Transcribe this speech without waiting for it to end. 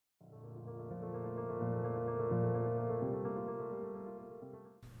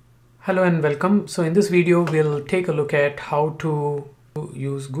Hello and welcome. So in this video, we'll take a look at how to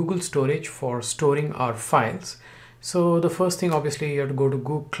use Google Storage for storing our files. So the first thing, obviously, you have to go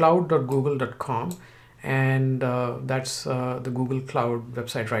to cloud.google.com, and that's the Google Cloud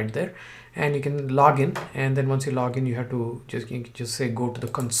website right there. And you can log in, and then once you log in, you have to just say go to the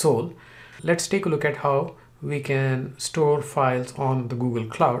console. Let's take a look at how we can store files on the Google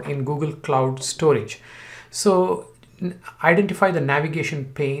Cloud in Google Cloud Storage. So identify the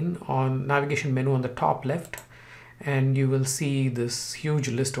navigation menu on the top left, and you will see this huge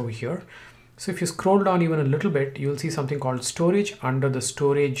list over here. So if you scroll down even a little bit, you will see something called storage under the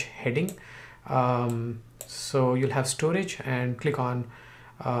storage heading. So you'll have storage, and click on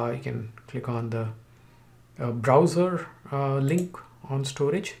you can click on the browser link on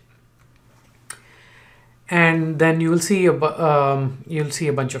storage, and then you will see a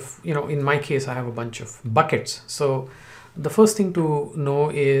bunch of, in my case, I have a bunch of buckets. So the first thing to know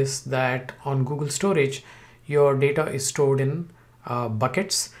is that on Google Storage, your data is stored in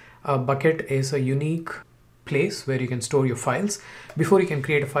buckets. A bucket is a unique place where you can store your files. Before you can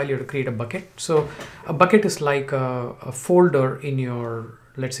create a file, you have to create a bucket. So a bucket is like a folder in your,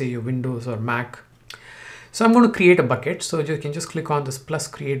 let's say, your Windows or Mac. So I'm going to create a bucket. So you can just click on this plus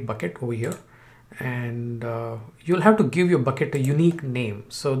create bucket over here, and you'll have to give your bucket a unique name.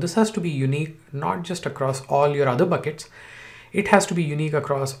 So this has to be unique, not just across all your other buckets. It has to be unique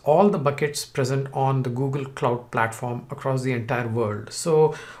across all the buckets present on the Google Cloud platform across the entire world.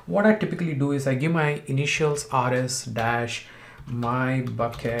 So what I typically do is I give my initials rs dash my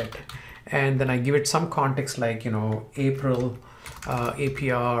bucket, and then I give it some context like, April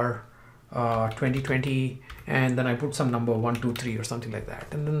APR 2020, and then I put some number 123 or something like that,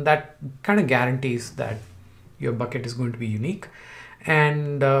 and then that kind of guarantees that your bucket is going to be unique.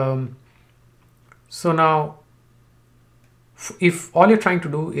 And so now, if all you're trying to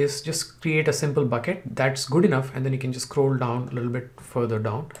do is just create a simple bucket, that's good enough. And then you can just scroll down a little bit further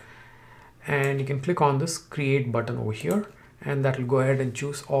down, and you can click on this create button over here, and that will go ahead and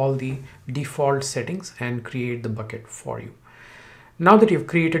choose all the default settings and create the bucket for you. Now that you've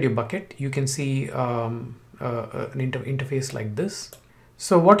created your bucket, you can see an interface like this.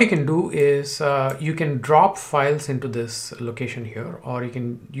 So what you can do is you can drop files into this location here, or you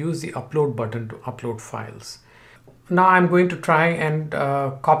can use the upload button to upload files. Now I'm going to try and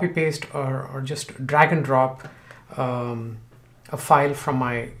copy paste or just drag and drop a file from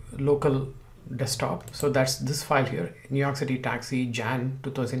my local desktop. So that's this file here, New York City taxi Jan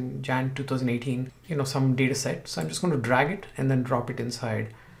 2018, some data set. So I'm just going to drag it and then drop it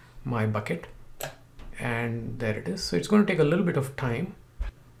inside my bucket, and there it is. So it's going to take a little bit of time,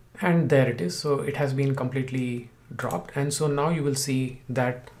 and there it is. So it has been completely dropped, and so now you will see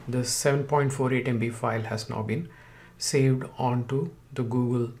that this 7.48 MB file has now been saved onto the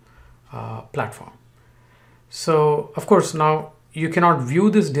Google platform. So of course, now you cannot view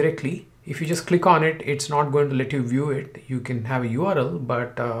this directly. If you just click on it, it's not going to let you view it. You can have a URL,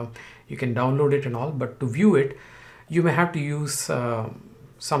 but you can download it and all. But to view it, you may have to use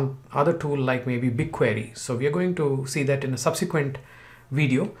some other tool like maybe BigQuery. So we are going to see that in a subsequent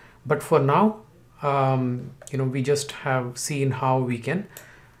video. But for now, we just have seen how we can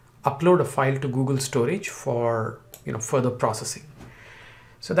upload a file to Google Storage for further processing.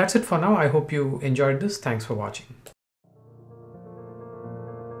 So that's it for now. I hope you enjoyed this. Thanks for watching.